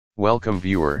Welcome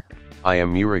viewer, I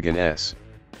am Murugan S.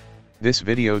 This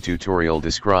video tutorial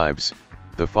describes,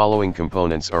 the following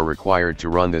components are required to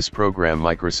run this program: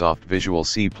 Microsoft Visual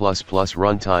C++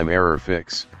 Runtime Error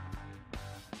Fix.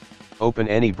 Open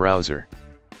any browser.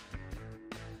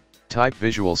 Type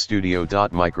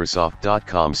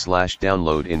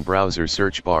visualstudio.microsoft.com/download in browser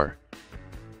search bar.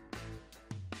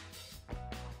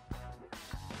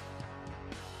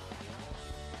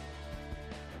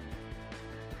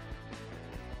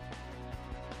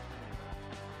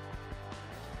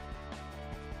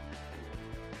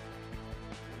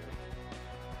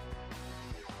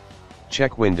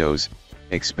 Check Windows,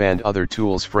 expand Other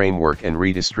Tools Framework and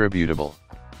Redistributable.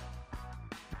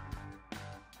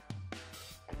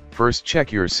 First check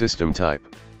your system type.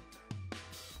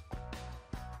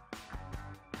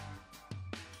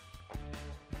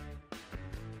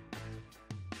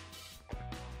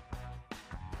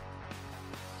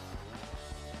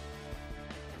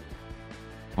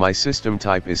 My system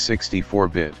type is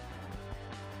 64-bit.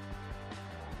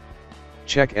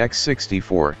 Check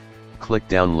x64, click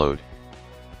Download.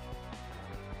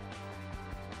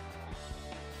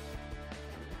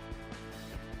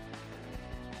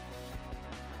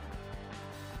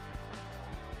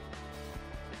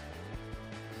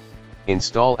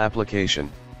 Install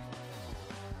application.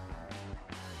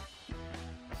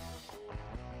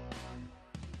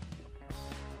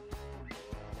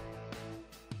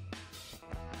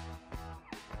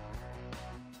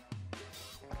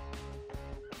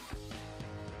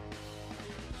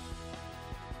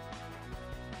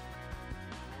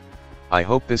 I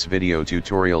hope this video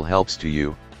tutorial helps to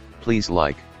you. Please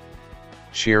like,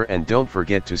 share and don't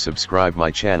forget to subscribe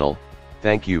my channel.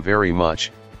 Thank you very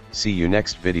much. See you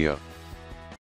next video.